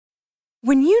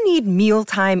When you need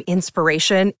mealtime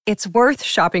inspiration, it's worth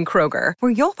shopping Kroger,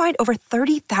 where you'll find over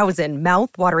 30,000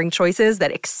 mouth-watering choices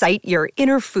that excite your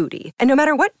inner foodie. And no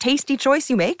matter what tasty choice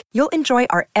you make, you'll enjoy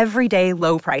our everyday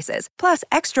low prices, plus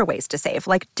extra ways to save,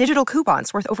 like digital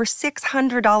coupons worth over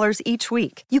 $600 each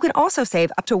week. You can also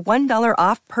save up to $1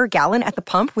 off per gallon at the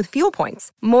pump with fuel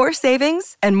points. More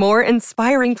savings and more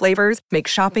inspiring flavors make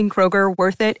shopping Kroger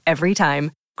worth it every time.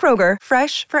 Kroger,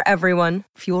 fresh for everyone.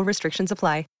 Fuel restrictions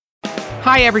apply.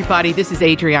 Hi, everybody. This is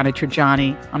Adriana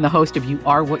Trajani. I'm the host of You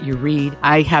Are What You Read.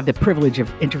 I have the privilege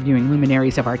of interviewing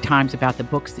luminaries of our times about the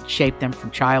books that shaped them from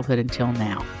childhood until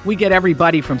now. We get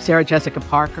everybody from Sarah Jessica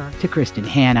Parker to Kristen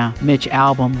Hanna, Mitch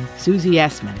Albom, Susie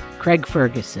Essman, Craig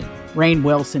Ferguson, Rainn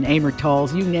Wilson, Amor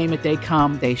Tolls, you name it, they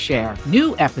come, they share.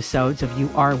 New episodes of You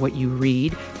Are What You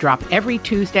Read drop every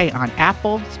Tuesday on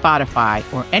Apple, Spotify,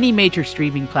 or any major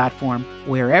streaming platform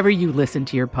wherever you listen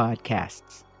to your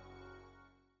podcasts.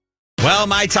 Well,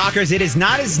 my talkers, it is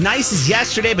not as nice as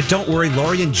yesterday, but don't worry,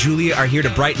 Lori and Julia are here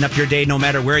to brighten up your day no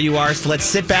matter where you are. So let's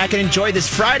sit back and enjoy this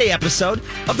Friday episode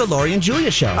of the Lori and Julia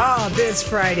Show. Oh, this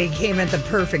Friday came at the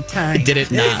perfect time. Did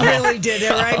it not? It really did it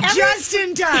right. Just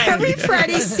in time. Every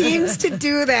Friday seems to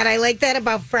do that. I like that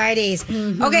about Fridays.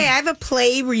 Mm-hmm. Okay, I have a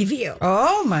play review.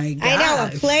 Oh, my God. I know, a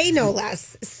play no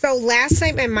less. So last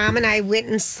night, my mom and I went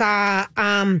and saw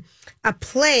a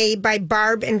play by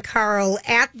Barb and Carl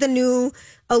at the new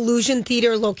Illusion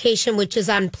Theater location, which is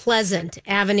on Pleasant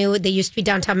Avenue. They used to be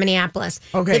downtown Minneapolis.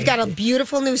 Okay. They've got a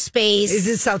beautiful new space. Is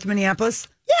this South Minneapolis?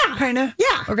 Yeah. Kind of?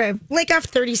 Yeah. Okay. Like off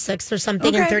 36 or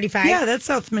something and 35. Yeah, that's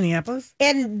South Minneapolis.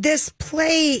 And this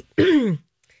play...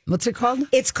 What's it called?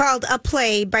 It's called A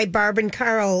Play by Barb and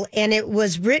Carl, and it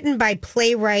was written by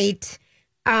playwright...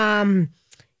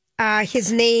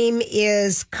 his name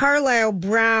is Carlisle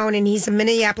Brown, and he's a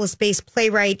Minneapolis-based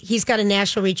playwright. He's got a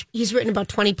national reach. He's written about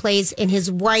 20 plays, and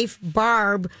his wife,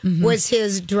 Barb, was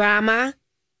his dramaturge.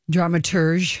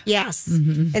 Yes.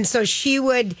 Mm-hmm. And so she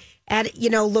would,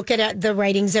 look at the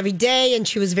writings every day, and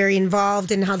she was very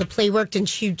involved in how the play worked, and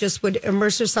she just would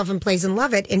immerse herself in plays and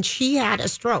love it, and she had a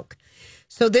stroke.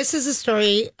 So this is a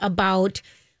story about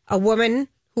a woman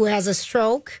who has a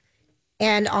stroke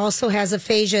and also has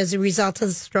aphasia as a result of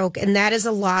the stroke, and that is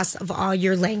a loss of all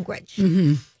your language.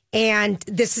 Mm-hmm. And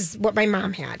this is what my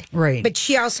mom had. Right. But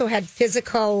she also had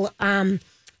physical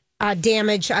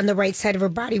damage on the right side of her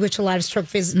body, which a lot of stroke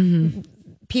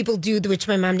people do, which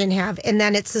my mom didn't have. And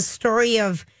then it's a story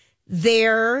of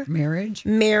their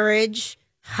marriage,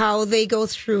 how they go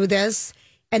through this,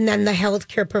 and then the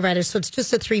healthcare provider. So it's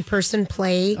just a 3-person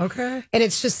play. Okay. And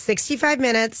it's just 65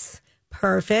 minutes.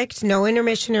 Perfect, no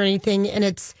intermission or anything, and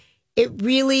it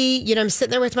really, I'm sitting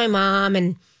there with my mom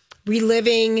and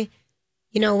reliving,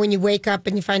 when you wake up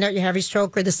and you find out you have a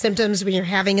stroke, or the symptoms when you're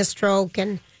having a stroke,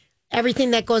 and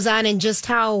everything that goes on, and just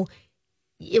how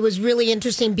it was really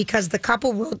interesting because the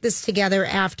couple wrote this together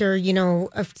after,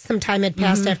 some time had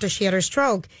passed after she had her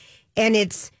stroke, and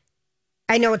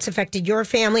I know it's affected your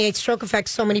family. A stroke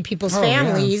affects so many people's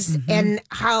families, and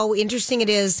how interesting it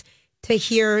is to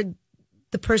hear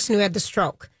the person who had the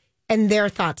stroke and their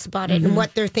thoughts about it and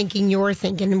what they're thinking, you're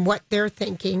thinking, and what they're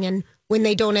thinking, and when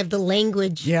they don't have the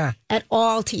language at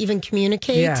all to even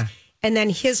communicate. Yeah. And then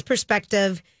his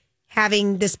perspective,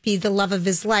 having this be the love of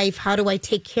his life. How do I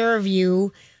take care of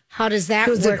you? How does that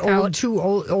work out? Two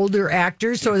older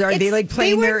actors? So are they like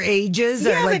playing their ages?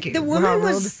 Yeah, or like, but the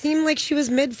woman seemed like she was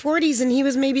mid-40s and he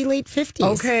was maybe late 50s.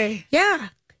 Okay. Yeah.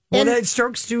 Well, that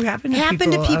strokes do happen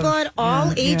to people at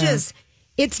all ages. Yeah.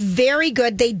 It's very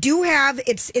good. They do have,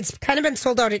 it's kind of been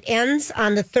sold out. It ends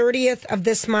on the 30th of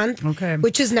this month,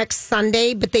 which is next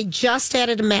Sunday, but they just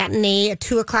added a matinee, a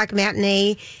 2:00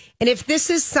 matinee. And if this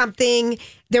is something,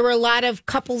 there were a lot of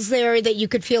couples there that you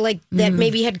could feel like that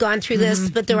maybe had gone through this,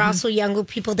 but there are also younger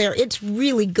people there. It's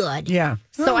really good. Yeah.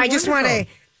 So I just want to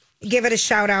give it a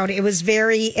shout out. It was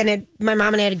my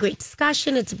mom and I had a great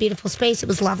discussion. It's a beautiful space. It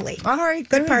was lovely. All right.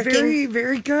 Good parking. Very,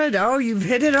 very good. Oh, you've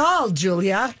hit it all,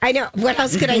 Julia. I know. What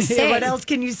else could I say? What else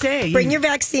can you say? Bring your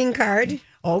vaccine card.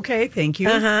 Okay. Thank you.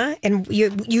 And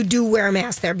you do wear a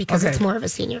mask there because it's more of a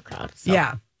senior crowd. So.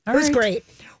 Yeah. It was great.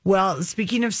 Well,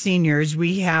 speaking of seniors,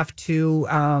 we have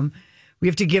to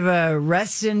give a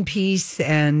rest in peace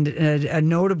and a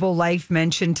notable life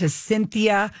mention to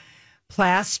Cynthia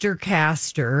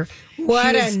Plaster-Caster.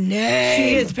 What a name.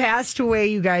 She has passed away,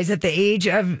 you guys, at the age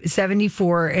of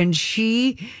 74, and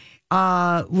she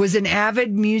was an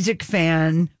avid music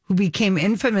fan who became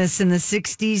infamous in the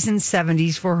 60s and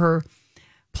 70s for her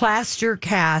plaster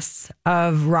casts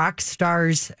of rock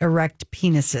stars' erect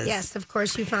penises. Yes, of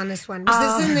course you found this one.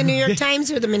 Was this in the New York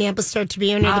Times or the Minneapolis Star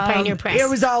Tribune or the Pioneer Press? It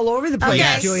was all over the place,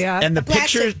 Okay. Julia. And the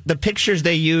Plastic. pictures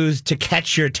they used to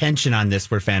catch your attention on this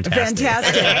were fantastic.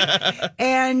 Fantastic.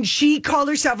 And she called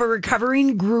herself a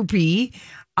recovering groupie.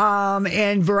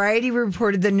 And Variety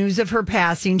reported the news of her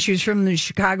passing. She was from the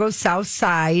Chicago South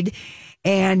Side,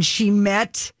 and she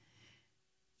met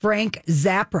Frank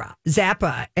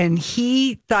Zappa, and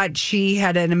he thought she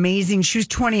had an amazing, she was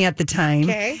 20 at the time.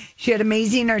 Okay. She had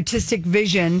amazing artistic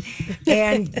vision.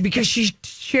 And because she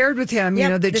shared with him,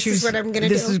 Yep, that this she is was, what I'm gonna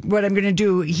this do. is what I'm going to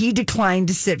do. He declined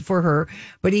to sit for her,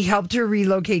 but he helped her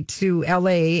relocate to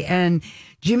LA. And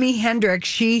Jimi Hendrix,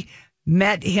 she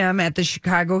met him at the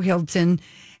Chicago Hilton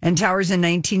and Towers in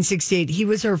 1968. He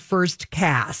was her first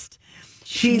cast.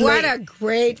 What a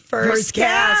great first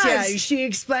cast. Yeah, she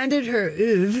expanded her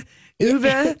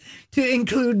oeuvre to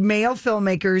include male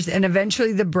filmmakers and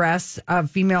eventually the breasts of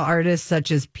female artists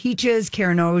such as Peaches,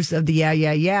 Karen O's of the Yeah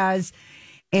Yeah Yeahs,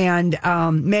 and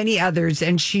many others.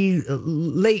 And she,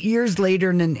 years later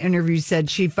in an interview, said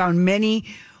she found many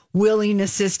willing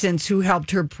assistants who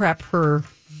helped her prep her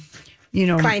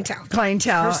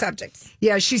clientele. For subjects.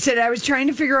 Yeah, she said, I was trying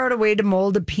to figure out a way to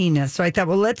mold a penis. So I thought,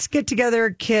 well, let's get together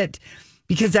a kit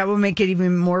because that will make it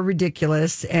even more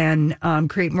ridiculous and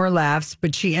create more laughs.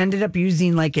 But she ended up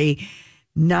using like a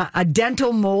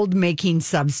dental mold making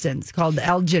substance called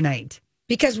alginate.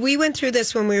 Because we went through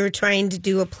this when we were trying to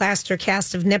do a plaster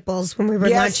cast of nipples when we were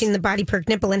Yes. launching the Body Perk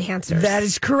nipple enhancers. That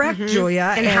is correct,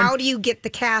 Julia. And how do you get the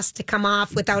cast to come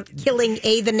off without killing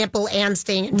the nipple and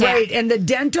staying intact? Right, and the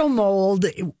dental mold,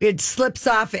 it slips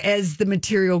off as the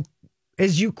material,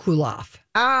 as you cool off.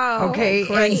 Oh, Okay,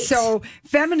 great. and so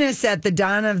feminists at the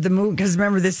dawn of the movement, because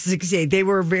remember this is 68, they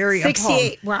were very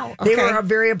 68, appalled. wow, They okay. were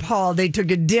very appalled. They took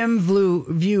a dim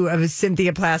view of a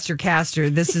Cynthia Plaster Caster.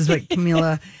 This is what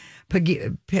Camila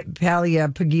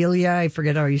Paglia, I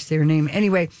forget how you say her name.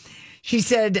 Anyway, she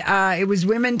said it was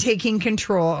women taking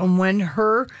control, and when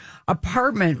her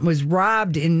apartment was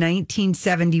robbed in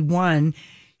 1971,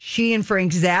 she and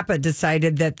Frank Zappa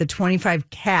decided that the 25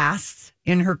 casts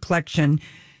in her collection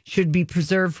should be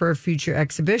preserved for a future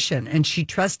exhibition. And she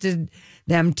trusted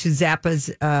them to Zappa's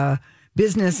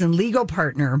business and legal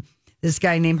partner, this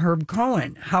guy named Herb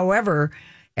Cohen. However,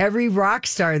 every rock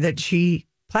star that she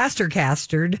plaster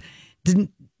casted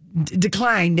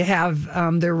declined to have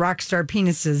their rock star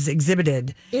penises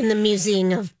exhibited. In the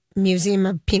Museum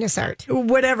of Penis Art.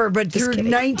 Whatever, but through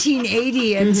kidding.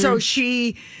 1980. And so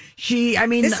she, I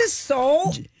mean, This is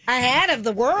so ahead of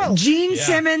the world. Gene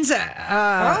Simmons, he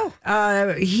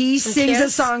sings a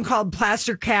Kiss? song called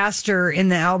Plaster Caster in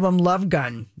the album Love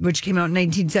Gun, which came out in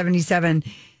 1977.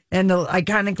 And the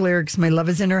iconic lyrics, my love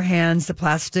is in her hands, the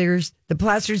plaster's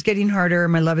getting harder,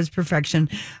 my love is perfection,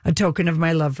 a token of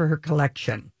my love for her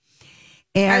collection.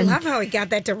 And I love how he got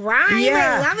that to rhyme.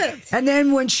 I love it. And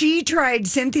then when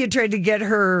Cynthia tried to get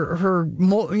her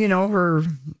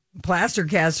plaster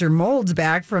caster molds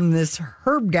back from this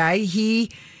Herb guy,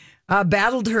 he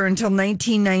battled her until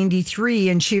 1993,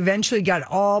 and she eventually got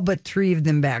all but 3 of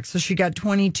them back. So she got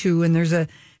 22, and there's a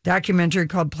documentary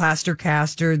called Plaster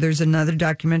Caster. There's another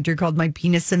documentary called My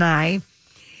Penis and I.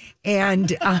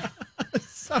 And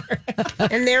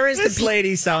And there is This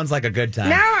lady sounds like a good time.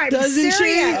 No, I'm Doesn't she?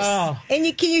 serious. Oh.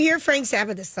 And can you hear Frank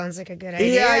Zappa? This sounds like a good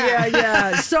idea.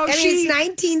 yeah. So And it's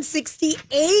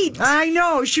 1968. I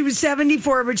know she was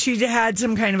 74, but she had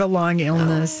some kind of a long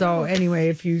illness. So anyway,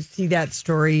 if you see that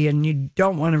story and you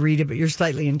don't want to read it, but you're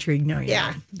slightly intrigued, now you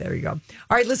know. There you go.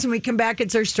 All right, listen, we come back.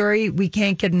 It's our story we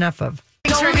can't get enough of.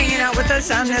 Thanks for hanging out with us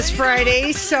on this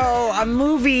Friday. So a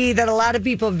movie that a lot of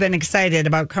people have been excited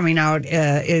about coming out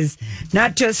is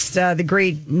not just the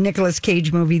great Nicolas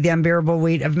Cage movie, The Unbearable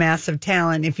Weight of Massive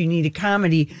Talent, if you need a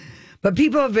comedy, but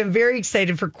people have been very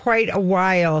excited for quite a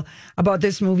while about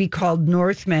this movie called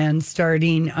Northman,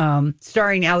 starring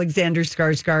Alexander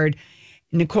Skarsgård,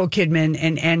 Nicole Kidman,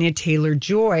 and Anya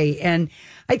Taylor-Joy. And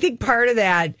I think part of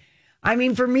that, I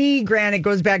mean, for me, Grant, it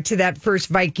goes back to that first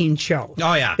Viking show.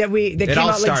 Oh, yeah. That came all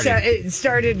out started. it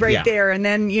started right there. And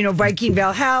then, Viking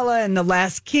Valhalla and The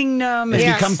Last Kingdom. It's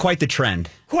and become quite the trend.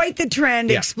 quite the trend,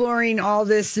 Yeah. exploring all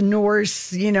this Norse,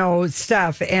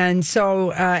 stuff. And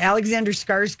so Alexander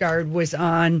Skarsgård was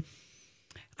on,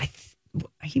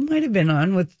 he might have been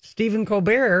on with Stephen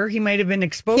Colbert. He might have been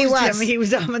exposed He to was. him. He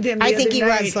was on with him the I other think he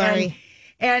night. was, Larry.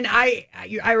 And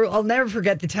I'll never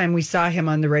forget the time we saw him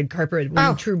on the red carpet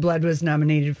when True Blood was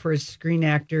nominated for a Screen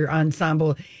Actor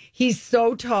Ensemble. He's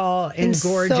so tall and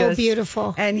gorgeous. So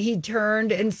beautiful. And he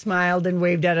turned and smiled and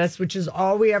waved at us, which is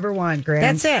all we ever want, Grant.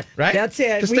 That's it. Right? That's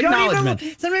it. Just acknowledgement.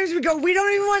 Sometimes we go, we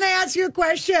don't even want to ask you a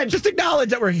question. Just acknowledge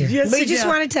that we're here. We just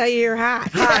want to tell you you're hot.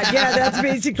 Yeah, that's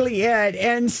basically it.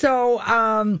 And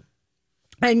so...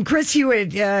 And Chris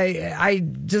Hewitt, I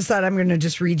just thought I'm going to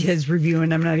just read his review,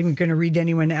 and I'm not even going to read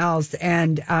anyone else.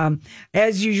 And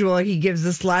as usual, he gives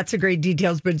us lots of great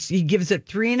details, but he gives it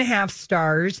 3.5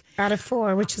 stars out of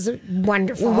 4, which is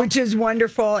wonderful. Which is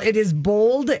wonderful. It is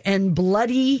bold and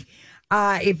bloody.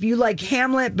 If you like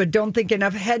Hamlet, but don't think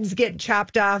enough heads get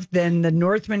chopped off, then The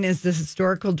Northman is the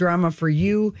historical drama for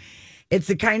you. It's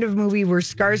the kind of movie where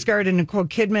Skarsgård and Nicole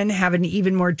Kidman have an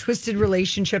even more twisted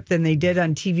relationship than they did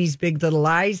on TV's Big Little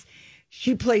Lies.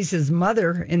 She plays his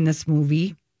mother in this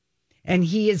movie, and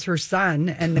he is her son.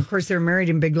 And, of course, they're married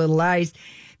in Big Little Lies.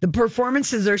 The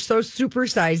performances are so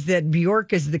supersized that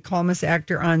Bjork is the calmest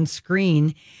actor on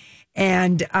screen.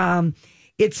 And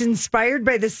it's inspired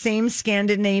by the same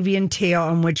Scandinavian tale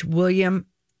on which William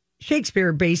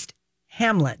Shakespeare based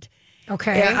Hamlet.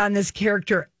 Okay. On this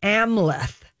character,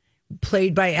 Amleth,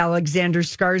 played by Alexander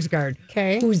Skarsgård,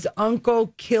 whose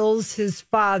uncle kills his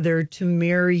father to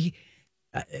marry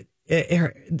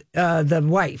the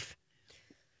wife,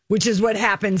 which is what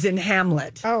happens in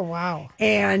Hamlet. Oh, wow.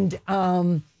 And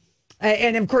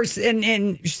of course,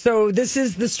 and so this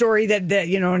is the story that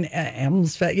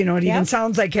Amleth, it even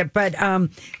sounds like it. But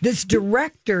this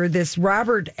director, this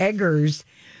Robert Eggers,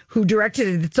 who directed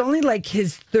it, it's only like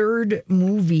his 3rd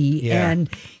movie, and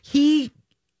he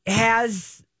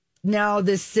has now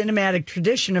this cinematic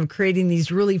tradition of creating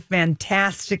these really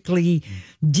fantastically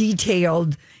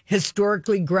detailed,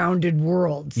 historically grounded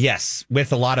worlds. Yes,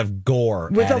 with a lot of gore.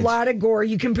 A lot of gore.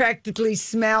 You can practically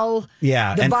smell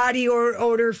the body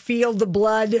odor, feel the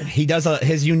blood. He does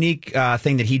his unique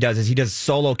thing that he does is he does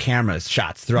solo camera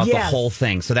shots throughout the whole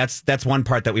thing. So that's one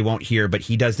part that we won't hear, but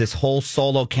he does this whole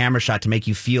solo camera shot to make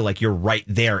you feel like you're right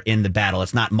there in the battle.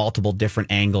 It's not multiple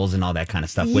different angles and all that kind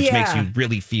of stuff, which makes you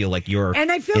really feel like you're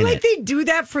And I feel like they do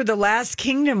that for The Last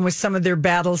Kingdom with some of their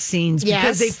battle scenes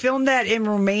because they filmed that in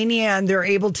Romania and they're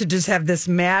able to just have this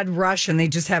mad rush and they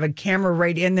just have a camera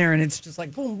right in there and it's just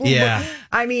like boom, boom, boom.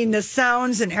 I mean, the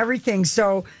sounds and everything.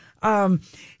 So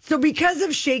because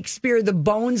of Shakespeare, the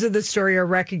bones of the story are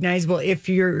recognizable if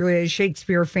you're a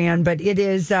Shakespeare fan, but it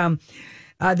is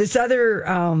this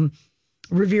other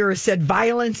reviewer said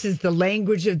violence is the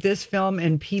language of this film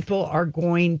and people are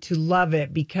going to love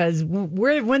it because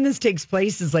when this takes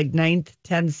place is like 9th,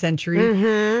 10th century.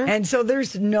 And so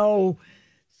there's no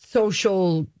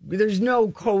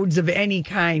codes of any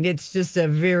kind. It's just a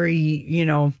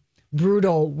very,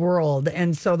 brutal world.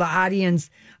 And so the audience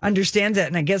understands that.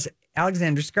 And I guess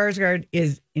Alexander Skarsgård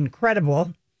is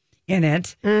incredible in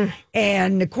it.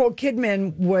 And Nicole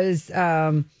Kidman was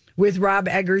with Rob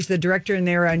Eggers, the director, and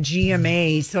they're on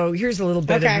GMA. So here's a little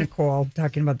bit of Nicole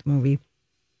talking about the movie.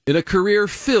 In a career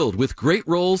filled with great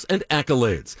roles and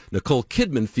accolades, Nicole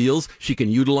Kidman feels she can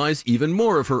utilize even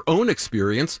more of her own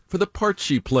experience for the part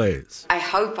she plays. I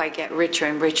hope I get richer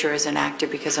and richer as an actor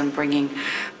because I'm bringing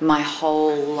my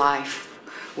whole life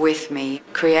with me.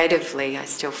 Creatively, I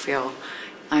still feel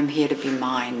I'm here to be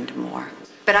mined more.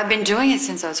 But I've been doing it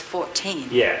since I was 14.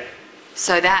 Yeah.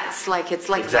 So that's like, it's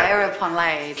like layer upon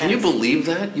layer. Can you believe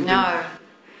that? No.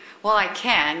 Well, I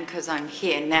can because I'm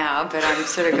here now, but I'm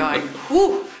sort of going,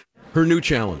 whoo. Her new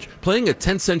challenge, playing a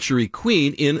 10th century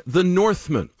queen in The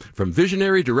Northman, from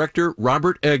visionary director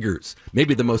Robert Eggers,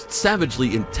 maybe the most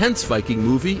savagely intense Viking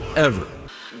movie ever.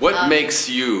 What makes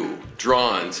you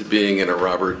drawn to being in a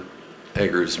Robert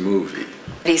Eggers movie?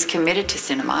 He's committed to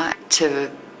cinema,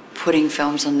 to putting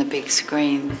films on the big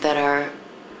screen that are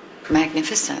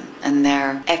magnificent and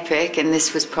they're epic, and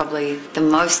this was probably the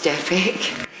most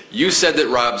epic. You said that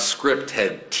Rob's script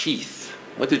had teeth.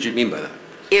 What did you mean by that?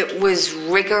 It was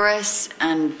rigorous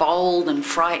and bold and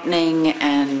frightening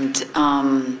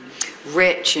and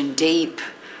rich and deep.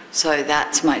 So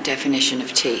that's my definition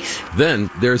of teeth. Then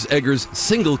there's Eggers'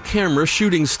 single-camera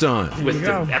shooting style. With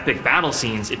the epic battle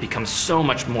scenes, it becomes so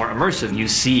much more immersive. You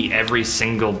see every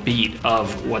single beat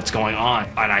of what's going on.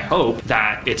 And I hope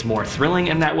that it's more thrilling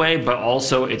in that way, but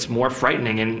also it's more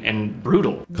frightening and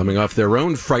brutal. Coming off their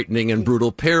own frightening and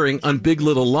brutal pairing on Big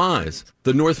Little Lies,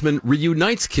 The Northman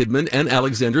reunites Kidman and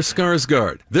Alexander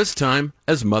Skarsgård, this time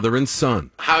as mother and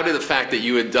son. How did the fact that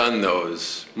you had done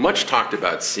those much talked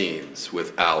about scenes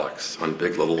with Alex on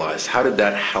Big Little Lies, how did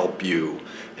that help you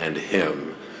and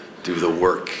him do the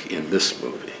work in this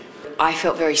movie? I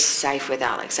felt very safe with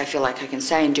Alex. I feel like I can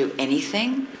say and do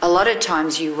anything. A lot of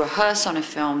times you rehearse on a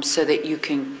film so that you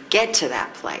can get to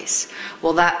that place.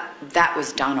 Well, that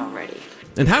was done already.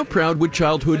 And how proud would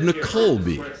childhood Nicole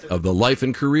be of the life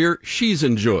and career she's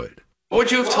enjoyed? What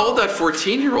would you have told that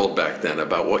 14-year-old back then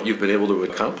about what you've been able to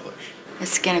accomplish?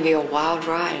 It's going to be a wild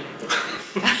ride.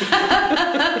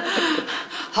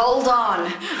 Hold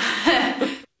on.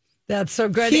 That's so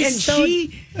good. She's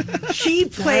and she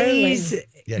plays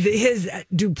his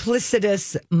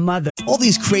duplicitous mother. All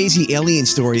these crazy alien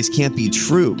stories can't be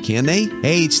true, can they?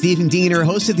 Hey, it's Stephen Diener,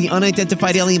 host of the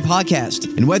Unidentified Alien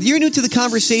Podcast. And whether you're new to the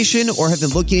conversation or have been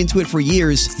looking into it for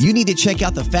years, you need to check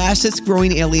out the fastest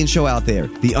growing alien show out there,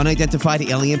 the Unidentified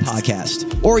Alien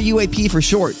Podcast, or UAP for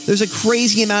short. There's a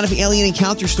crazy amount of alien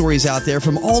encounter stories out there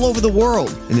from all over the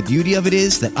world. And the beauty of it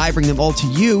is that I bring them all to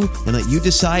you and let you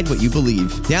decide what you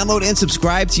believe. Download and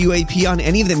subscribe to UAP on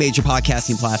any of the major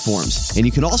podcasting platforms. And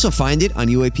you can also find it on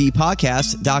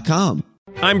UAPpodcast.com.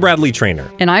 I'm Bradley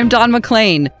Trainer. And I'm Don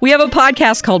McClain. We have a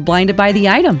podcast called Blinded by the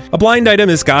Item. A blind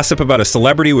item is gossip about a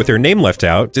celebrity with their name left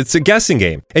out. It's a guessing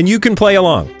game, and you can play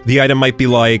along. The item might be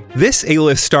like, this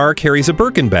A-list star carries a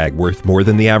Birkin bag worth more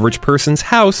than the average person's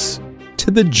house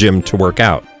to the gym to work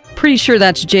out. Pretty sure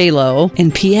that's J-Lo.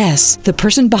 And P.S. the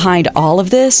person behind all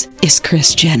of this is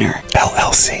Kris Jenner,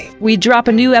 LLC. We drop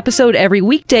a new episode every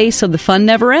weekday so the fun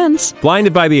never ends.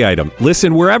 Blinded by the Item.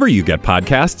 Listen wherever you get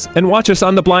podcasts and watch us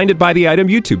on the Blinded by the Item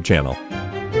YouTube channel.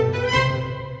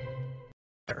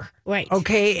 Right.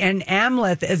 Okay, and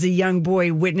Amleth, as a young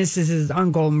boy, witnesses his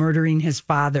uncle murdering his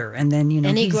father, and then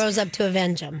and he grows up to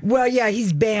avenge him. Well, yeah,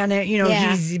 he's Bannet. You know,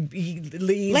 he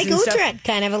leaves like Uhtred,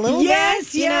 kind of a little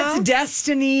bit. You know?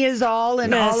 Destiny is all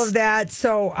and all of that.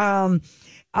 So,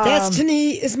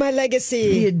 destiny is my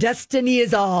legacy. Destiny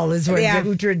is all is what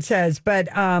Uhtred says, but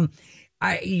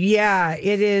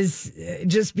it is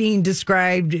just being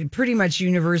described pretty much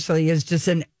universally as just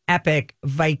an epic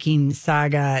Viking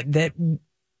saga that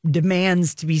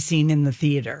demands to be seen in the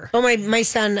theater. Oh, my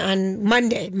son on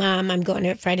Monday, Mom, I'm going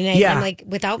to Friday night. Yeah. I'm like,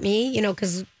 without me, you know,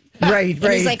 because right.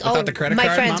 He's like, without the credit my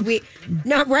card, friends, Mom?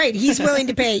 not right. He's willing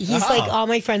to pay. He's like, all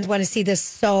my friends want to see this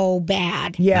so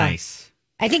bad. Yeah. Nice.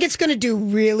 I think it's going to do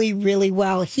really, really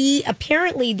well.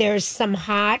 Apparently there's some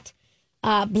hot,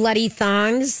 bloody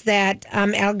thongs that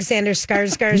Alexander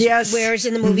Skarsgård wears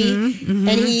in the movie,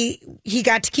 and he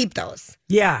got to keep those.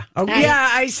 Yeah. Oh,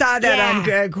 I saw that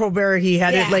on Colbert. He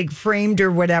had it like framed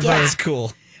or whatever. Yeah. That's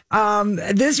cool.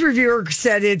 This reviewer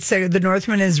said it's The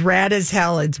Northman is rad as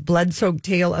hell. It's blood-soaked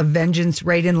tale of vengeance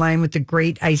right in line with the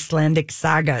great Icelandic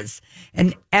sagas.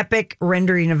 An epic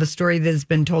rendering of a story that has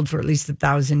been told for at least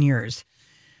 1,000 years.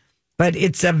 But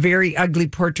it's a very ugly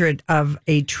portrait of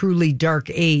a truly dark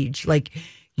age. Like,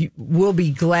 we'll be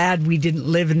glad we didn't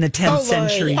live in the 10th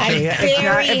century.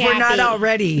 If we're not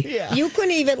already. Yeah. You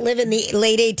couldn't even live in the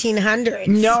late 1800s.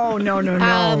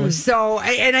 No. So,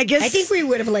 I guess... I think we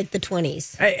would have liked the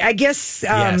 20s. I guess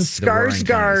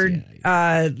Skarsgård,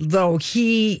 though,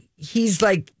 he's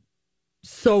like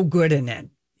so good in it.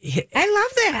 I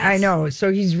love that. I know.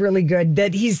 So he's really good.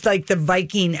 That he's like the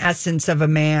Viking essence of a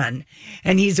man.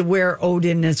 And he's aware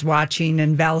Odin is watching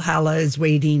and Valhalla is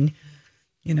waiting.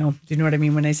 You know, do you know what I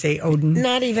mean when I say Odin?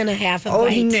 Not even a half a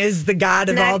Odin bite. is the god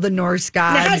of all the Norse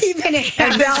gods. Not even a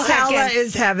half and Valhalla a second.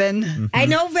 is heaven. I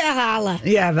know Valhalla.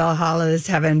 Yeah, Valhalla is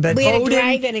heaven. But we had Odin, a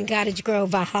drive-in in Cottage Grove,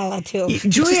 Valhalla, too.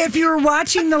 Julia, if you were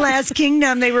watching The Last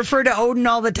Kingdom, they refer to Odin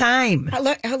all the time.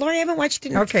 Lori, I haven't watched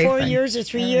it in 4 years or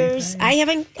 3 years. Fine. I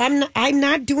haven't. I'm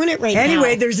not doing it right now.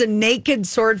 Anyway, there's a naked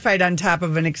sword fight on top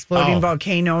of an exploding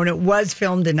volcano, and it was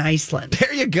filmed in Iceland.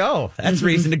 There you go. That's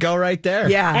reason to go right there.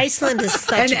 Yeah, Iceland is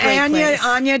such a great place.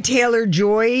 Anya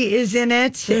Taylor-Joy is in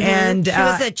it, and she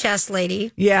was a chess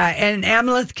lady. Yeah, and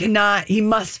Amleth he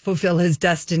must fulfill his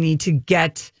destiny to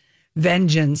get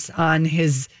vengeance on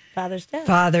his father's death.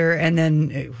 Father, and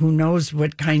then who knows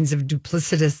what kinds of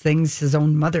duplicitous things his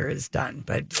own mother has done.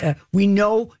 But we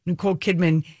know Nicole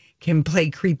Kidman can play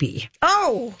creepy.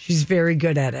 Oh, she's very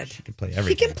good at it. She can play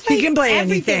everything. She can play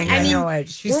anything. I know it.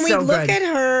 She's when we so look good. at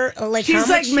her, like she's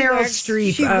how like much Meryl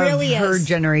she Streep of really her is.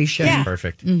 generation. Yeah.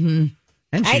 Perfect. Mm-hmm.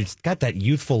 And she's got that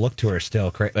youthful look to her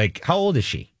still. Like, how old is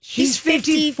she? She's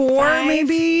 54,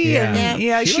 maybe. Yeah.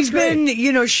 And she's been,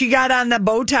 she got on the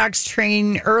Botox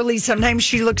train early. Sometimes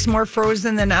she looks more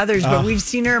frozen than others, but we've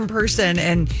seen her in person,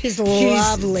 and she's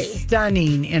lovely.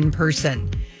 Stunning in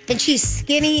person. And she's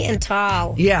skinny and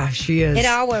tall. Yeah, she is. It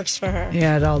all works for her.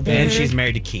 Yeah, it all does. And she's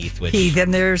married to Keith. Keith,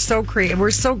 and they're so creative.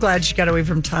 We're so glad she got away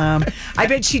from Tom. I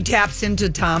bet she taps into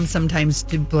Tom sometimes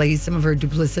to play some of her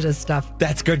duplicitous stuff.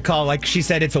 That's a good call. Like she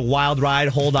said, it's a wild ride.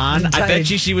 Hold on. I bet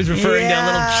she was referring to a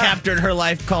little chapter in her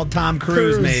life called Tom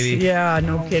Cruise, maybe. Yeah,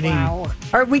 no kidding. Wow.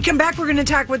 All right, we come back. We're going to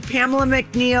talk with Pamela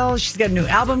McNeil. She's got a new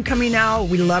album coming out.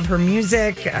 We love her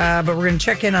music, but we're going to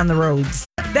check in on the roads.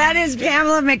 That is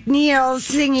Pamela McNeil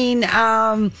singing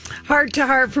Heart to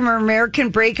Heart from her American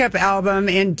Breakup album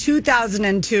in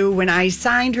 2002 when I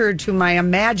signed her to my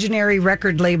imaginary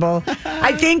record label.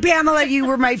 I think, Pamela, you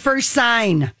were my first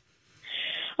sign.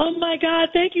 Oh, my God.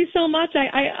 Thank you so much.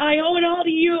 I owe it all to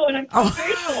you, and I'm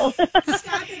so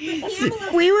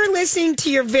grateful. We were listening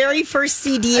to your very first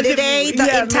CD today,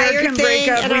 the entire American thing.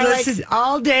 Breakup. And we listened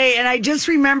all day, and I just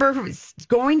remember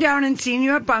going down and seeing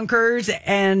you at Bunkers,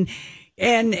 and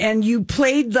you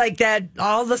played like that,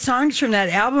 all the songs from that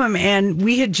album, and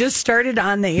we had just started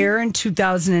on the air in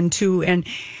 2002, and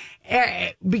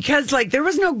because like there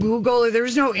was no Google or there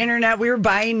was no internet, we were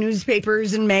buying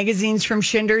newspapers and magazines from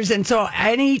Schindler's, and so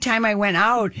anytime I went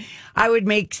out, I would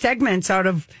make segments out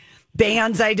of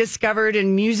bands I discovered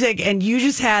and music, and you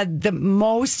just had the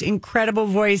most incredible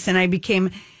voice, and I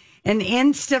became an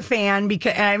Insta fan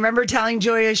because I remember telling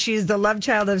Joya she's the love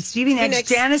child of Stevie Nicks,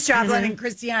 Janis Joplin, and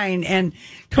Christy Hynde. And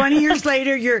 20 years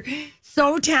later, you're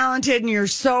so talented and you're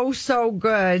so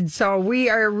good. So we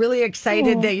are really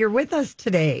excited that you're with us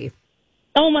today.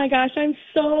 Oh my gosh, I'm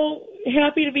so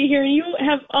happy to be here. You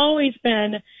have always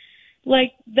been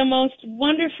like the most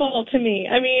wonderful to me.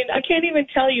 I mean, I can't even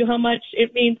tell you how much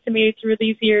it means to me through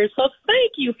these years. So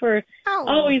thank you for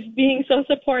always being so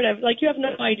supportive. Like, you have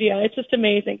no idea. It's just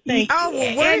amazing. Thank you.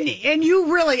 And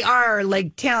you really are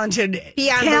like talented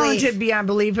beyond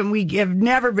belief. And we have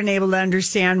never been able to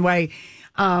understand why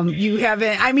you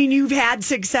haven't. I mean, you've had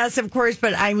success, of course,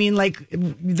 but I mean, like,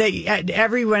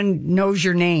 everyone knows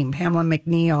your name, Pamela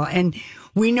McNeil. And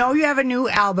we know you have a new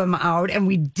album out, and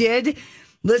we did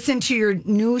listen to your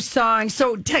new song.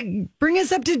 So bring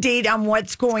us up to date on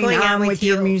what's going on with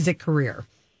your music career.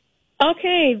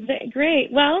 Okay,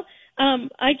 great. Well,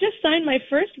 I just signed my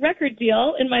first record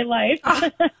deal in my life. How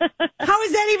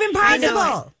is that even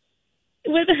possible?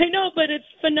 I know, but it's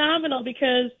phenomenal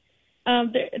because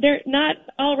they're not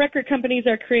all record companies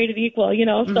are created equal, you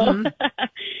know. So,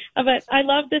 but I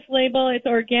love this label. It's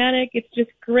organic. It's just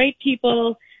great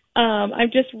people. I'm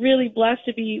just really blessed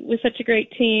to be with such a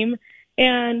great team.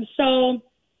 And so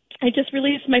I just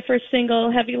released my first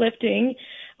single, Heavy Lifting,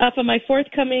 from my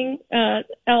forthcoming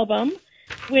album,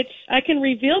 which I can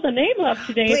reveal the name of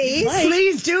today.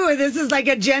 Please do. This is like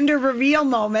a gender reveal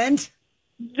moment.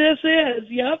 This is,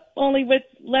 only with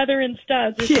leather and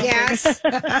studs. Or yes.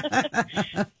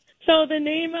 So the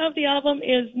name of the album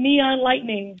is Neon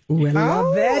Lightning. Ooh, I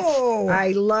love it.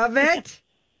 I love it.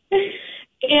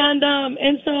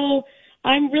 And so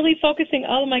I'm really focusing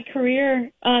all of my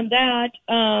career on that.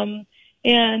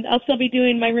 And I'll still be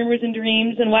doing My Rumors and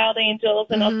Dreams and Wild Angels,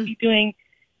 and I'll be doing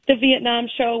the Vietnam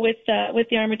show with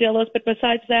the Armadillos. But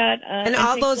besides that, and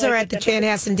all those are at the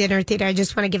Chanhassen Dinner Theater. I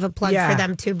just want to give a plug for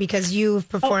them too, because you've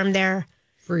performed there.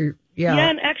 Yeah,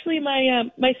 and actually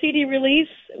my CD release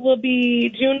will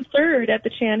be June 3rd at the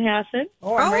Chanhassen.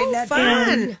 Oh, I'm writing that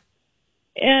fun.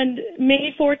 And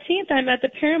May 14th, I'm at the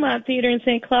Paramount Theater in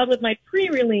St. Cloud with my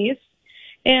pre-release.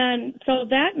 And so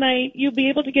that night, you'll be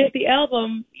able to get the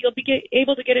album. You'll be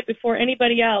able to get it before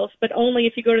anybody else, but only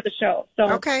if you go to the show.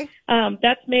 So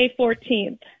that's May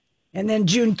 14th. And then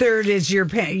June 3rd is your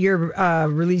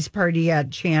release party at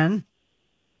Chan.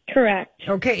 Correct.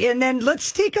 Okay, and then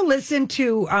let's take a listen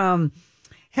to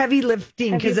Heavy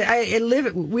Lifting, because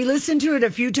we listened to it a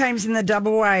few times in the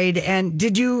double wide. And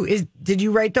did you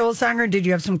write the whole song, or did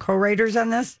you have some co-writers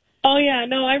on this? Oh, yeah.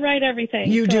 No, I write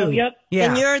everything. You do? Yep. Yeah.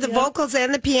 And you're the vocals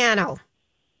and the piano.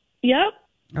 Yep.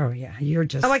 Oh, yeah. You're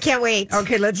just... Oh, I can't wait.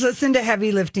 Okay, let's listen to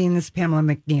Heavy Lifting. This is Pamela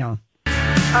McNeil.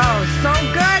 Oh, so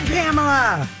good,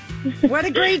 Pamela. What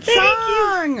a great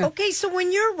song. You. Okay, so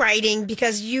when you're writing,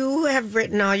 because you have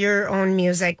written all your own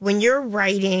music, when you're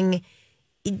writing,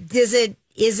 is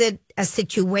it a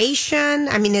situation?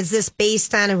 I mean, is this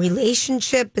based on a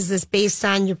relationship? Is this based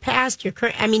on your past, your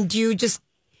current? I mean,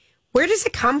 where does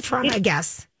it come from, I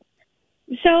guess?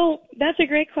 So that's a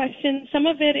great question. Some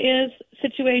of it is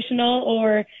situational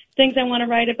or things I want to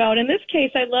write about. In this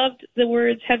case, I loved the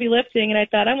words heavy lifting, and I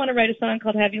thought, I want to write a song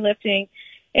called Heavy Lifting.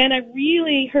 And I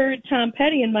really heard Tom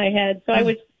Petty in my head. So I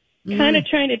was kind of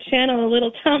trying to channel a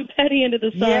little Tom Petty into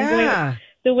the song,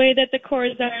 the way that the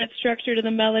chords are and it's structured to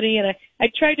the melody. And I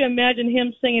tried to imagine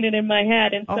him singing it in my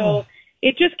head. And so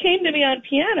it just came to me on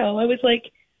piano. I was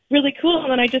like, really cool.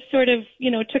 And then I just sort of,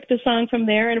 took the song from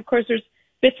there. And of course, there's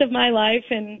bits of my life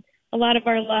and a lot of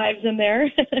our lives in there.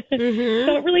 Mm-hmm.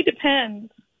 So it really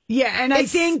depends. Yeah, and I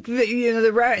think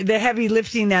the heavy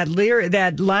lifting,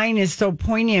 that line is so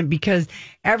poignant because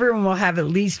everyone will have at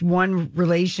least one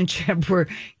relationship where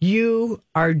you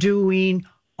are doing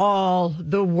all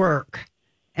the work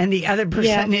and the other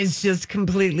person is just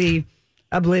completely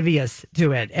oblivious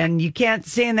to it, and you can't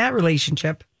stay in that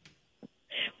relationship.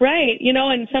 Right,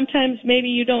 and sometimes maybe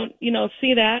you don't,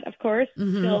 see that, of course,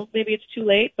 until maybe it's too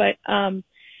late, but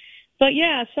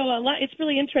yeah, so it's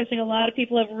really interesting. A lot of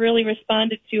people have really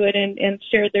responded to it and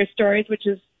shared their stories, which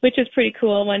is pretty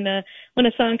cool when a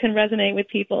song can resonate with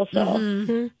people.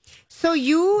 So, So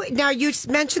you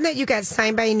mentioned that you got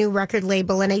signed by a new record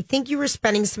label, and I think you were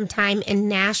spending some time in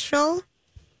Nashville.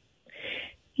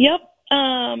 Yep.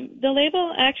 The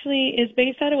label actually is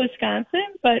based out of Wisconsin,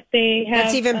 but they have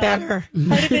that's even better.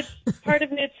 Part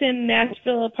of it's in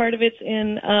Nashville, part of it's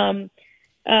in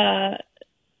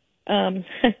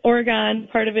Oregon,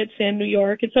 part of it's in New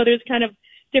York, and so there's kind of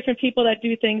different people that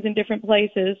do things in different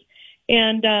places.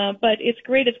 And but it's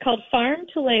great. It's called Farm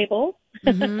to Label.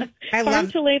 Farm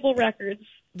to Label Records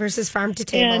versus Farm to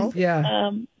Table.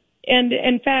 And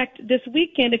in fact, this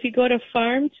weekend, if you go to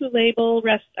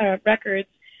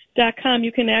farmtolabelrecords.com,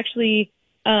 you can actually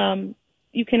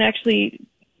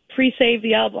pre-save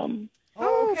the album.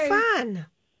 Oh, fun.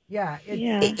 Yeah.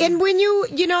 And when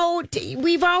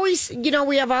we've always,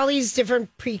 we have all these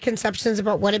different preconceptions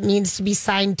about what it means to be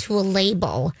signed to a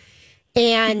label.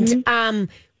 And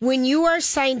when you are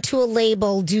signed to a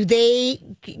label, do they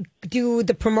do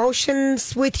the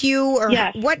promotions with you? Or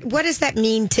what does that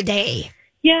mean today?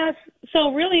 Yes.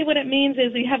 So really what it means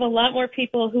is you have a lot more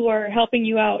people who are helping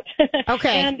you out.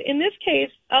 Okay. And in this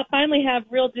case, I'll finally have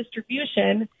real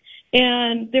distribution.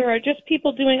 And there are just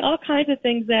people doing all kinds of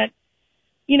things that,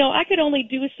 I could only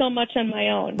do so much on my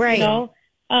own, right.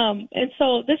 And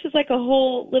so this is like a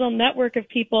whole little network of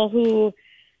people who,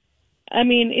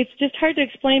 it's just hard to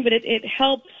explain, but it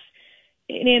helps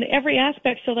in every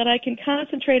aspect so that I can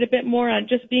concentrate a bit more on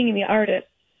just being the artist.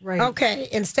 Right. Okay.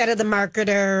 Instead of the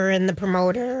marketer and the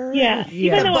promoter. Yeah.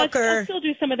 Even though Booker. I'll still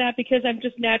do some of that because I'm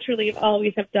just naturally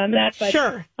always have done that. But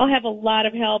sure. I'll have a lot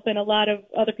of help and a lot of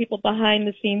other people behind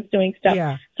the scenes doing stuff.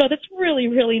 Yeah. So that's really,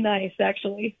 really nice,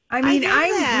 actually.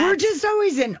 We're just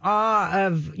always in awe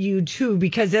of you too,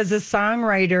 because as a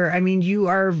songwriter,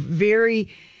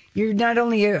 you're not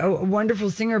only a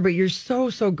wonderful singer, but you're so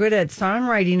good at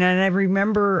songwriting. And I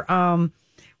remember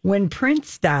when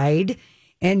Prince died,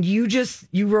 and you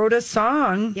wrote a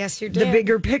song. Yes, you did. The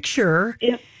Bigger Picture.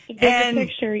 Yep. The Bigger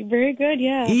Picture. Very good,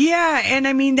 yeah. Yeah, and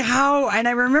and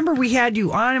I remember we had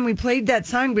you on and we played that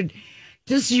song, but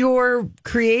just your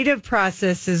creative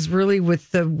process is really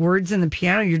with the words and the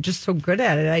piano. You're just so good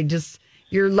at it.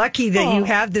 You're lucky that you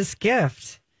have this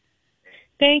gift.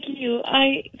 Thank you.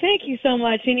 Thank you so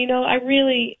much. And I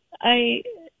really, I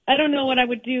don't know what I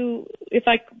would do if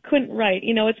I couldn't write.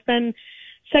 It's been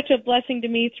such a blessing to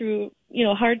me through,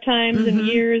 hard times and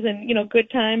years and, good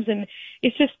times. And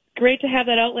it's just great to have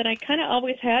that outlet. I kind of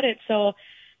always had it. So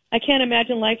I can't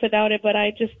imagine life without it, but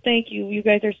I just thank you. You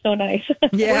guys are so nice.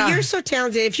 Yeah. Well, you're so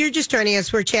talented. If you're just joining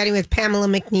us, we're chatting with Pamela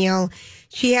McNeil.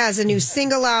 She has a new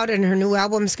single out and her new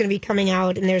album is going to be coming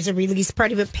out and there's a release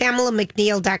party, but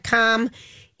PamelaMcNeil.com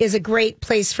is a great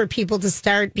place for people to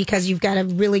start because you've got a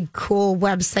really cool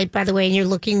website, by the way, and you're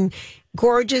looking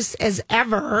gorgeous as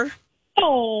ever.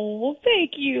 Oh,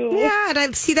 thank you. Yeah, and I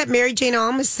see that Mary Jane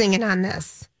Alm is singing on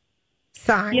this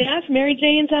song. Yes, Mary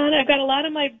Jane's on it. I've got a lot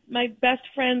of my best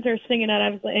friends are singing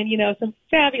on it, and some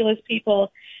fabulous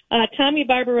people. Tommy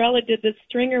Barbarella did the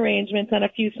string arrangements on a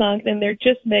few songs, and they're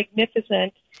just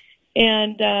magnificent.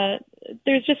 And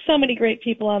there's just so many great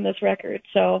people on this record.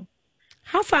 So.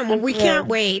 How fun. Well, we can't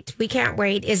wait. We can't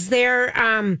wait. Is there...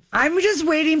 I'm just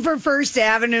waiting for First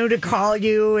Avenue to call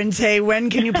you and say,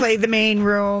 when can you play the main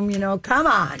room? Come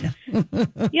on.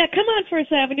 Yeah, come on,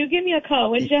 First Avenue. Give me a call,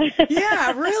 would you?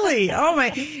 Yeah, really. Oh, my.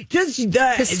 Just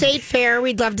the State Fair.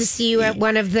 We'd love to see you at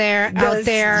one of their out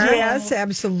there. Yes,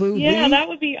 absolutely. Yeah, that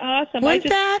would be awesome. Wouldn't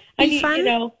that be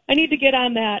fun? I need to get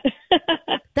on that.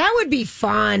 That would be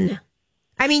fun.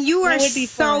 You are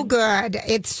so good.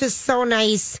 It's just so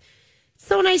nice.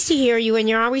 So nice to hear you, and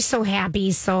you're always so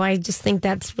happy. So I just think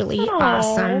that's really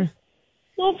awesome.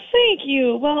 Well, thank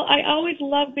you. Well, I always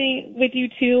love being with you,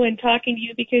 too, and talking to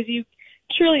you because you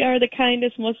truly are the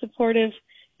kindest, most supportive.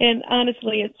 And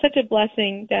honestly, it's such a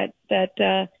blessing that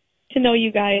to know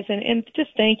you guys. And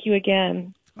just thank you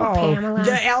again. Pamela.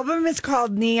 The album is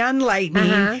called Neon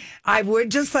Lightning. I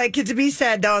would just like it to be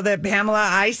said, though, that Pamela,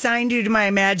 I signed you to my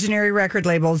imaginary record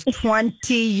labels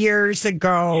 20 years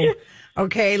ago.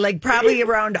 Okay, like probably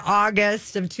around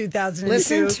August of 2002.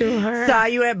 Listen to her. Saw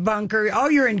you at Bunker. Oh,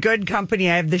 you're in good company.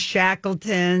 I have the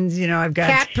Shackletons. You know, I've got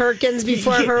Kat Perkins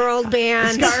before her old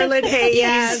band. Scarlet Hayes.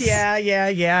 Yes.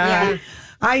 Yeah.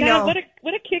 I know. God,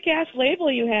 what a kick-ass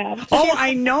label you have. Oh,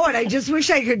 I know it. I just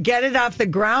wish I could get it off the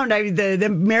ground. The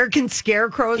American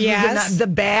Scarecrows was the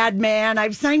Bad Man.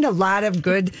 I've signed a lot of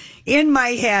good in my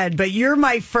head, but you're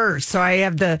my first, so I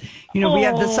have we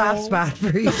have the soft spot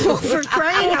for you. For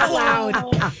crying out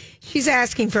loud. She's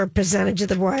asking for a percentage of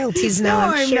the royalties now.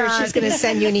 No, I'm sure not. she's going to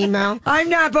send you an email. I'm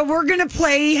not, but we're going to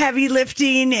play Heavy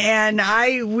Lifting, and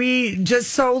we just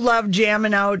so love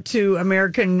jamming out to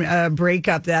American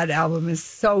Breakup. That album is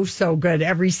so good.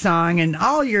 Every song and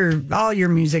all your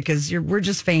music we're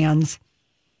just fans.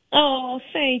 Oh,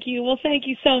 thank you. Well, thank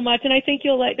you so much, and I think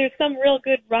you'll like. There's some real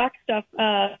good rock stuff.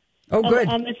 Good.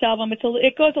 On this album,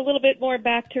 it goes a little bit more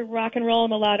back to rock and roll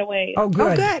in a lot of ways. Oh,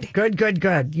 good.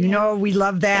 Good. You know, we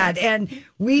love that. And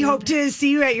we hope to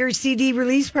see you at your CD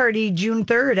release party June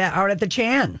 3rd out at the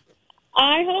Chan.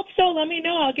 I hope so. Let me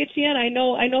know. I'll get you in. I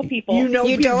know people. You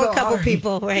know a couple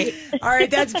people, right? All right,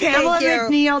 that's Pamela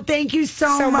McNeil. Thank you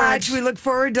so much. We look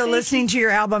forward to listening to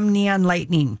your album, Neon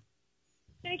Lightning.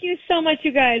 Thank you so much,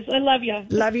 you guys. I love you.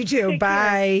 Love you too.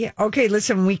 Bye. Okay,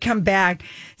 listen, when we come back,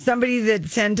 somebody that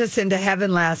sent us into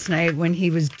heaven last night when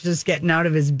he was just getting out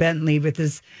of his Bentley with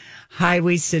his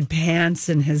high-waisted pants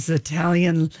and his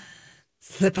Italian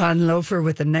slip-on loafer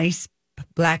with a nice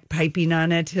black piping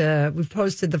on it. We've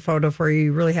posted the photo for you.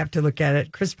 You really have to look at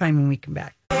it. Chris Pine when we come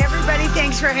back. Hey, everybody,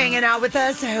 thanks for hanging out with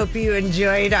us. I hope you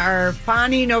enjoyed our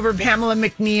fawning over Pamela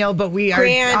McNeil, but we are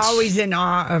always in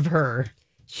awe of her.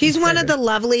 She's one of the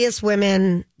loveliest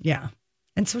women. Yeah.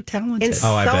 And so talented.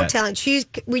 And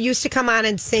talented. We used to come on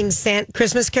and sing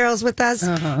Christmas carols with us.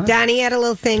 Donnie had a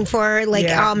little thing for her, like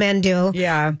all men do.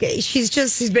 Yeah.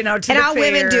 She's been out to the fair. And all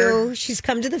women do. She's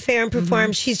come to the fair and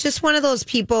performed. She's just one of those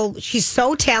people. She's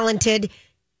so talented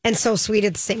and so sweet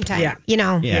at the same time. Yeah. You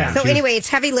know? Yeah. So anyway, it's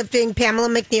Heavy Lifting,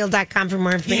 PamelaMcNeil.com for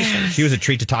more information. She was a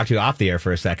treat to talk to off the air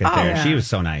for a second there. Yeah. She was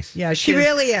so nice. Yeah, she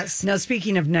really is. Now,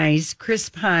 speaking of nice, Chris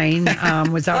Pine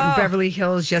was out in Beverly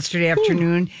Hills yesterday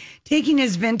afternoon taking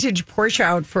his vintage Porsche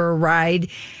out for a ride,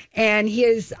 and he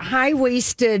has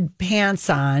high-waisted pants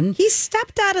on. He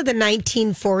stepped out of the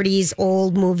 1940s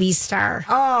old movie star.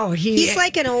 Oh, he's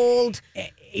like an old...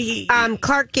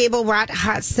 Clark Gable, Rod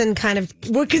Hudson kind of.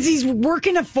 Well, because he's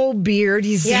working a full beard.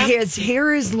 His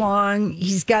hair is long.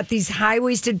 He's got these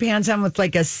high-waisted pants on with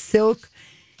like a silk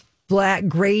black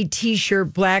gray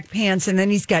T-shirt, black pants, and then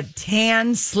he's got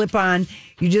tan slip-on.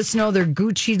 You just know they're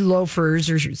Gucci loafers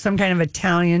or some kind of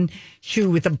Italian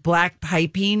shoe with a black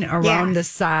piping around the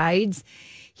sides.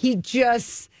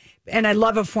 And I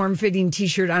love a form-fitting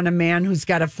T-shirt on a man who's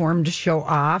got a form to show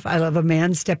off. I love a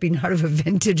man stepping out of a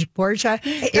vintage Porsche.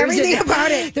 Everything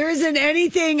about it. There isn't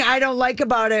anything I don't like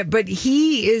about it, but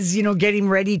he is, getting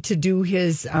ready to do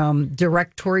his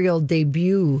directorial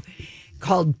debut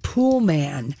called Pool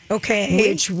Man. Okay.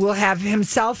 Which will have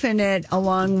himself in it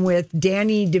along with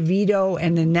Danny DeVito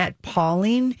and Annette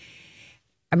Pauling.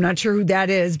 I'm not sure who that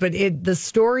is, but the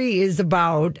story is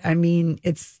about,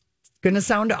 it's going to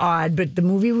sound odd, but the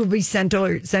movie will be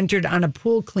centered on a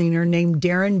pool cleaner named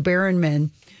Darren Barronman,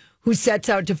 who sets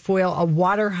out to foil a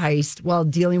water heist while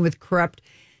dealing with corrupt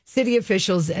city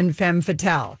officials and femme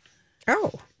fatale.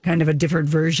 Oh. Kind of a different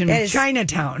version of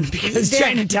Chinatown, because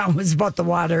Chinatown was about the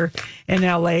water in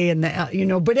L.A. and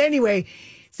But anyway,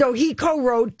 so he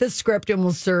co-wrote the script and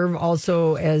will serve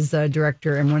also as a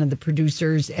director and one of the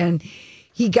producers. And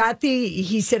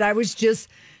he said, I was just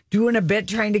doing a bit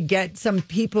trying to get some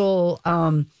people,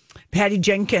 Patty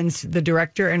Jenkins, the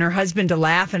director, and her husband to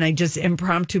laugh, and I just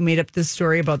impromptu made up this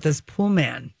story about this pool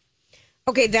man.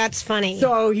 Okay, that's funny.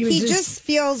 So he just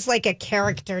feels like a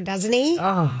character, doesn't he?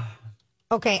 Oh.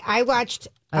 Okay, I watched...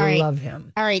 I love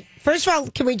him. All right. First of all,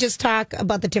 can we just talk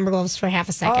about the Timberwolves for half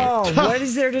a second? Oh, what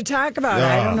is there to talk about?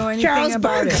 I don't know anything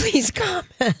about it. Charles Barkley's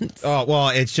comments. Oh, well,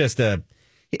 it's just And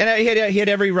he had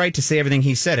every right to say everything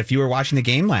he said. If you were watching the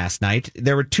game last night,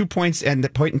 there were 2 points and the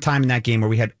point in time in that game where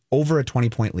we had over a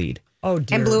 20-point lead. Oh,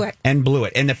 dear. And blew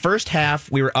it. In the first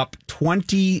half, we were up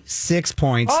 26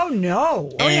 points. Oh,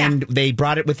 no. And they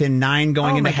brought it within 9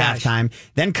 going into halftime.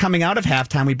 Then coming out of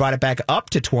halftime, we brought it back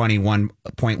up to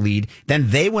 21-point lead.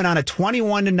 Then they went on a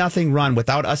 21-0 run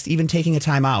without us even taking a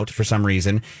timeout for some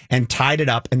reason and tied it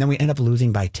up. And then we end up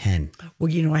losing by 10.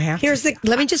 Well, I have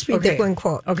Let me just read the one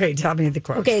quote. Okay, tell me the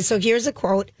quote. Okay, so here's a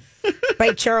quote.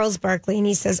 by Charles Barkley. And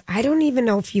he says, I don't even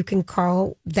know if you can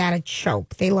call that a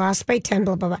choke. They lost by 10,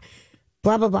 blah, blah, blah,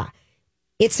 blah, blah, blah.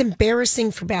 It's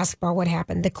embarrassing for basketball what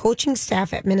happened. The coaching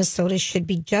staff at Minnesota should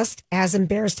be just as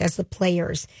embarrassed as the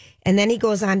players. And then he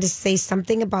goes on to say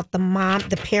something about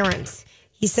the parents.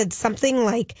 He said something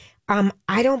like,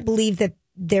 I don't believe that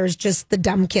there's just the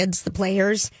dumb kids, the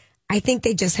players. I think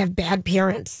they just have bad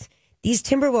parents. These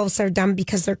Timberwolves are dumb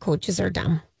because their coaches are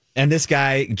dumb. And this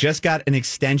guy just got an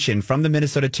extension from the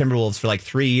Minnesota Timberwolves for like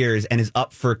 3 years and is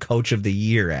up for Coach of the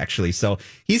Year, actually. So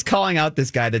he's calling out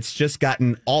this guy that's just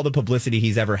gotten all the publicity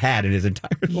he's ever had in his entire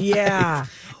life. Yeah.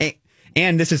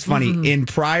 And this is funny. In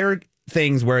prior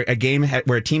things where a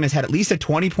team has had at least a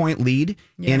 20-point lead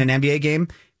in an NBA game,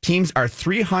 teams are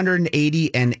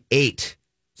 380-8.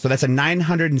 So that's a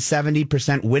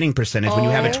 970% winning percentage when you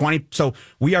have a 20. So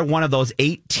we are one of those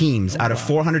 8 teams out of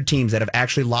 400 teams that have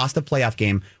actually lost a playoff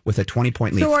game with a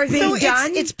 20-point lead. So are they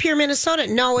done? It's pure Minnesota.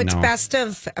 No, it's best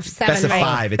of 7. Best of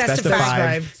 5. It's best of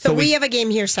 5. So we have a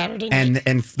game here Saturday night.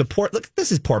 And look,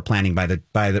 this is poor planning by the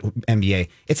NBA.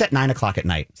 It's at 9:00 at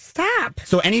night. Stop.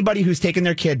 So anybody who's taking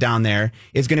their kid down there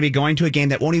is going to be going to a game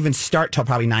that won't even start till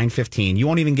probably 9:15. You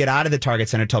won't even get out of the Target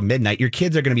Center till midnight. Your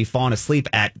kids are going to be falling asleep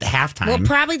at halftime. Well,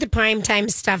 probably the prime time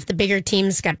stuff. The bigger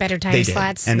teams got better time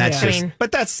slots. And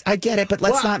that's I get it, but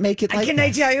let's not make it like Can that.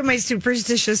 I tell you my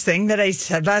superstitious thing that I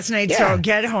said last night? Yeah. So I'll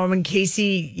get home and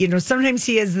Casey, sometimes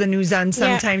he has the news on,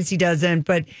 sometimes he doesn't,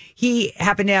 but he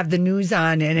happened to have the news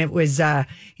on and it was,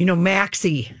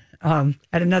 Maxie at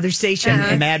another station.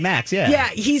 And Mad Max, yeah. Yeah,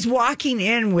 he's walking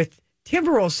in with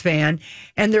Timberwolves fan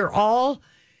and they're all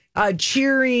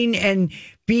cheering and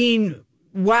being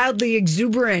wildly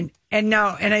exuberant. And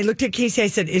I looked at Casey, I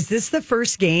said, is this the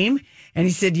first game? And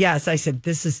he said, yes. I said,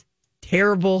 this is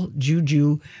terrible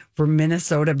juju for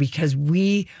Minnesota because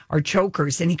we are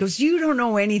chokers. And he goes, you don't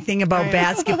know anything about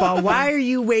basketball. Why are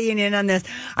you weighing in on this?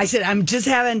 I said, I'm just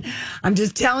telling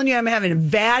you, I'm having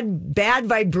bad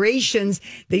vibrations.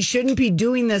 They shouldn't be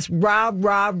doing this rah,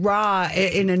 rah, rah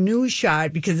in a news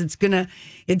shot because it's jinxing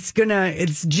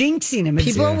him.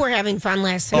 People were having fun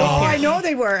last night. Oh, I know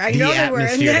they were.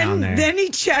 And then he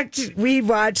checked. We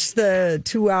watched the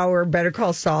 2-hour Better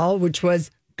Call Saul, which was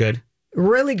good.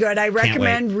 Really good. I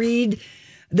recommend read.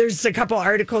 There's a couple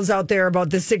articles out there about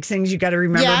the 6 things you got to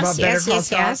remember about Better Call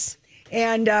Saul. Yes.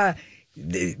 And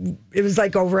it was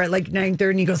like over at like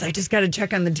 9:30 and he goes, I just got to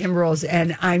check on the Timberwolves.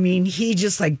 And I mean, he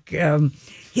just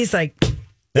he's like,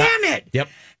 damn it. Yep.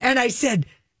 And I said,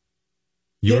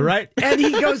 you were right. And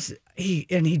he goes, he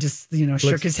just,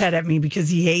 shook his head at me because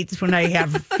he hates when I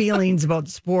have feelings about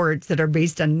sports that are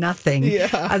based on nothing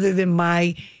other than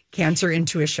my cancer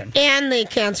intuition. And the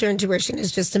cancer intuition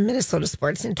is just a Minnesota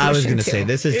sports intuition. I was going to say,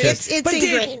 this is just... It's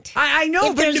ingrained. I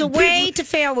know, if there's a way to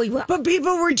fail, we will. But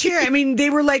people were cheering. I mean, they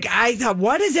were like, I thought,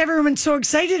 what is everyone so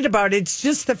excited about? It's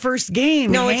just the first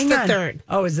game. No, it's the third.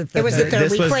 Oh, is it the third? It was the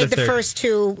third. We played the first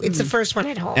 2. It's the first one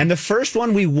at home. And the first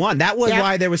one we won. That was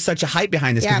why there was such a hype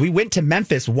behind this, because we went to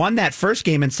Memphis, won that first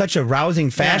game in such a rousing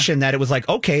fashion that it was like,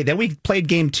 okay, then we played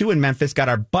game 2 in Memphis, got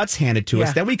our butts handed to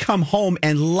us. Then we come home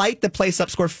and light the place up,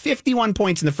 score 51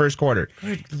 points in the first quarter.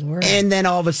 Good Lord. And then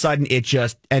all of a sudden it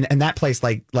just and that place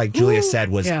like Julia said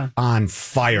was on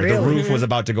fire. Really? The roof was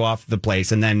about to go off the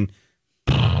place, and then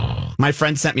my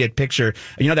friend sent me a picture.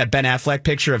 You know that Ben Affleck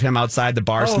picture of him outside the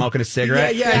bar smoking a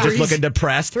cigarette and just looking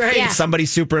depressed? Right. Yeah. Somebody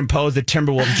superimposed a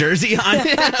Timberwolves jersey on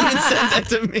it and sent that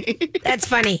to me. That's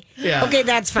funny. Yeah. Okay,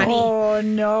 that's funny. Oh,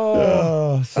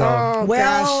 no.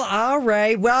 Well, all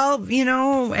right. Well,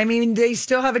 I mean, they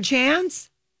still have a chance?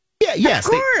 Yeah, yes.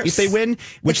 Of course. If they win,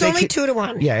 which it's only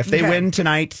 2-1. Yeah, if they win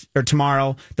tonight or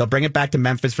tomorrow, they'll bring it back to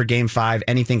Memphis for Game 5.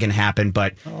 Anything can happen,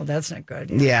 but that's not good.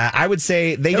 Yeah, I would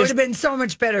say it would have been so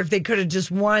much better if they could have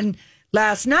just won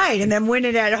last night and then win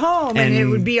it at home, and it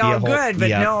would be all good. But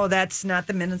no, that's not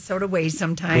the Minnesota way.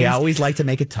 Sometimes we always like to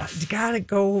make it tough. You got to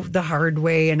go the hard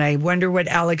way, and I wonder what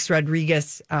Alex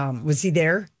Rodriguez was he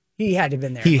there? He had to have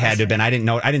been there. He had to have been. I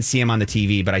didn't see him on the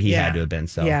TV, but he had to have been.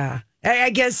 So yeah, I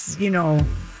guess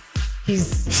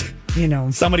he's,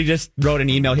 Somebody just wrote an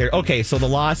email here. Okay, so the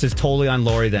loss is totally on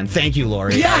Lori then. Thank you,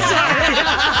 Lori. Yes.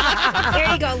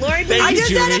 There you go, Lori. I just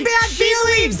had a bad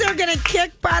feeling. They're going to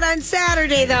kick butt on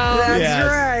Saturday, though. That's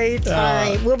right. All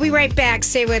right, we'll be right back.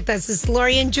 Stay with us. It's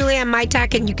Lori and Julia on My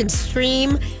Talk, and you can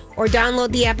stream or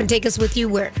download the app and take us with you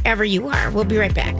wherever you are. We'll be right back.